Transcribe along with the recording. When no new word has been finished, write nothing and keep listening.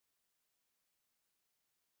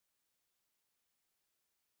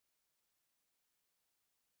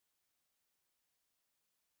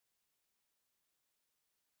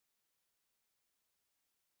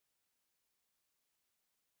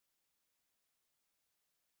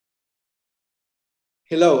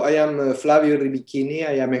Hello, I am Flavio Ribichini.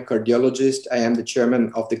 I am a cardiologist. I am the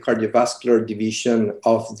chairman of the cardiovascular division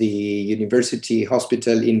of the University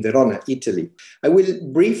Hospital in Verona, Italy. I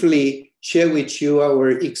will briefly share with you our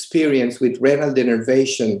experience with renal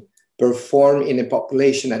denervation performed in a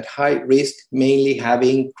population at high risk, mainly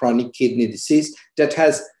having chronic kidney disease that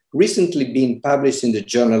has recently been published in the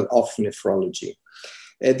Journal of Nephrology.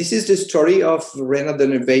 This is the story of renal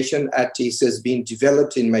denervation as it has been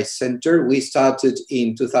developed in my center. We started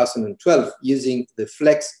in 2012 using the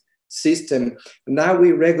FLEX system. Now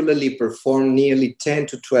we regularly perform nearly 10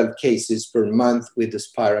 to 12 cases per month with the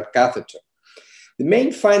spiral catheter. The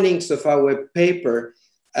main findings of our paper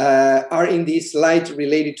are in this slide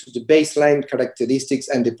related to the baseline characteristics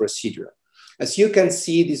and the procedure. As you can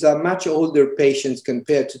see, these are much older patients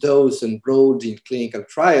compared to those enrolled in clinical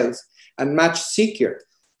trials and much sicker.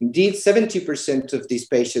 Indeed, 70% of these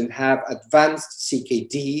patients have advanced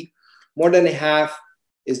CKD, more than half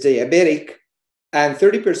is diabetic, and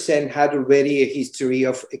 30% had already a history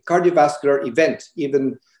of a cardiovascular event,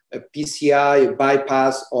 even a PCI, a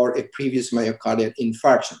bypass, or a previous myocardial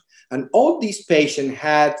infarction. And all these patients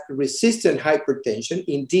had resistant hypertension,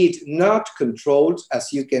 indeed not controlled,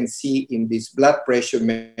 as you can see in this blood pressure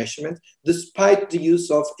measurement, despite the use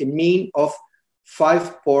of a mean of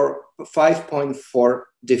 5.4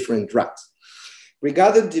 different drugs.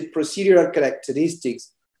 Regarding the procedural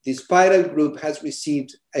characteristics, the spiral group has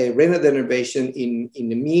received a renal denervation in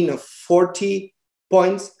a mean of 40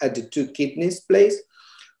 points at the two kidneys place.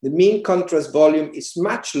 The mean contrast volume is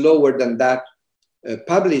much lower than that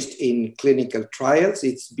published in clinical trials.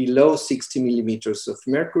 It's below 60 millimeters of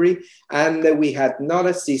mercury, and we had not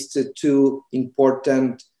assisted to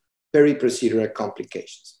important periprocedural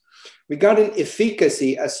complications. Regarding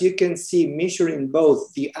efficacy, as you can see, measuring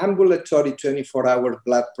both the ambulatory 24-hour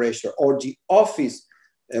blood pressure or the office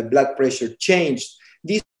blood pressure changed,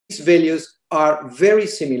 these values are very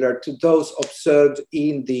similar to those observed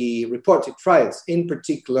in the reported trials, in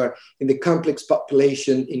particular in the complex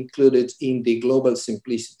population included in the Global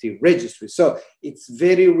Simplicity Registry. So it's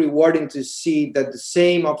very rewarding to see that the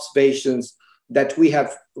same observations that we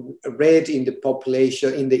have read in the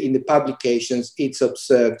population, in the publications, it's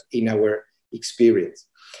observed in our experience.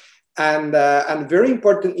 And a very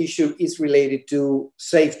important issue is related to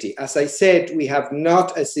safety. As I said, we have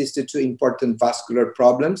not assisted to important vascular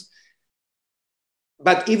problems,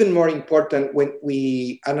 but even more important when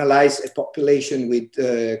we analyze a population with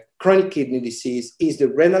chronic kidney disease is the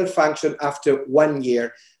renal function after 1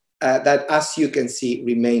 year that, as you can see,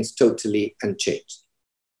 remains totally unchanged.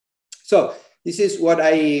 So this is what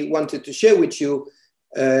I wanted to share with you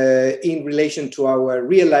in relation to our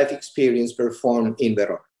real-life experience performed in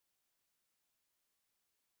Verona.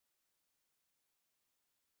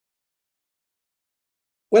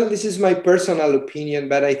 Well, this is my personal opinion,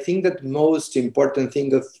 but I think that most important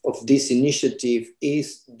thing of this initiative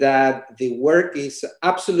is that the work is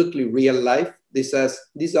absolutely real life. These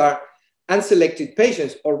are unselected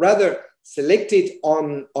patients, or rather selected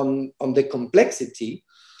on the complexity.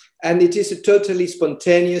 And it is a totally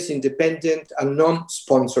spontaneous, independent, and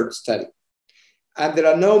non-sponsored study. And there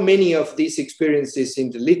are not many of these experiences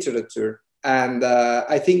in the literature. And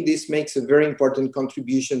I think this makes a very important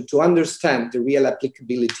contribution to understand the real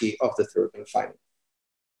applicability of the Thurman finding.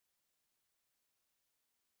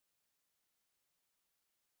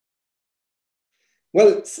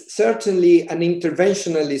 Well, certainly an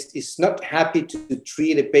interventionalist is not happy to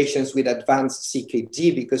treat a patient with advanced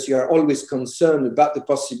CKD because you are always concerned about the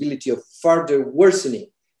possibility of further worsening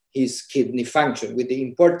his kidney function with the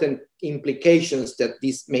important implications that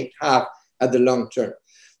this may have at the long term.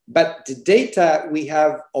 But the data we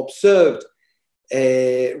have observed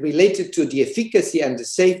related to the efficacy and the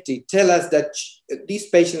safety tell us that these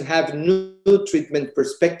patients have no treatment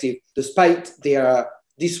perspective despite their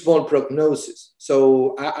dismal prognosis.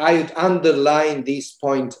 So I would underline this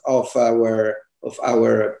point of our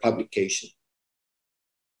publication.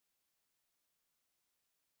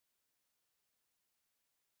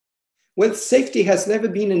 Well, safety has never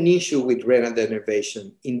been an issue with renal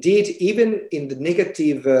denervation. Indeed, even in the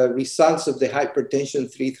negative results of the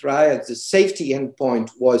hypertension 3 trials, the safety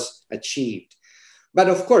endpoint was achieved. But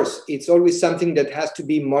of course, it's always something that has to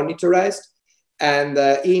be monitored. And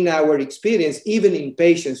in our experience, even in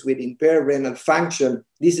patients with impaired renal function,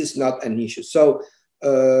 this is not an issue. So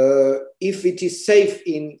if it is safe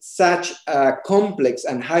in such a complex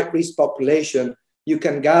and high-risk population, you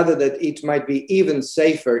can gather that it might be even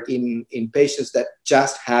safer in patients that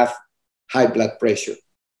just have high blood pressure.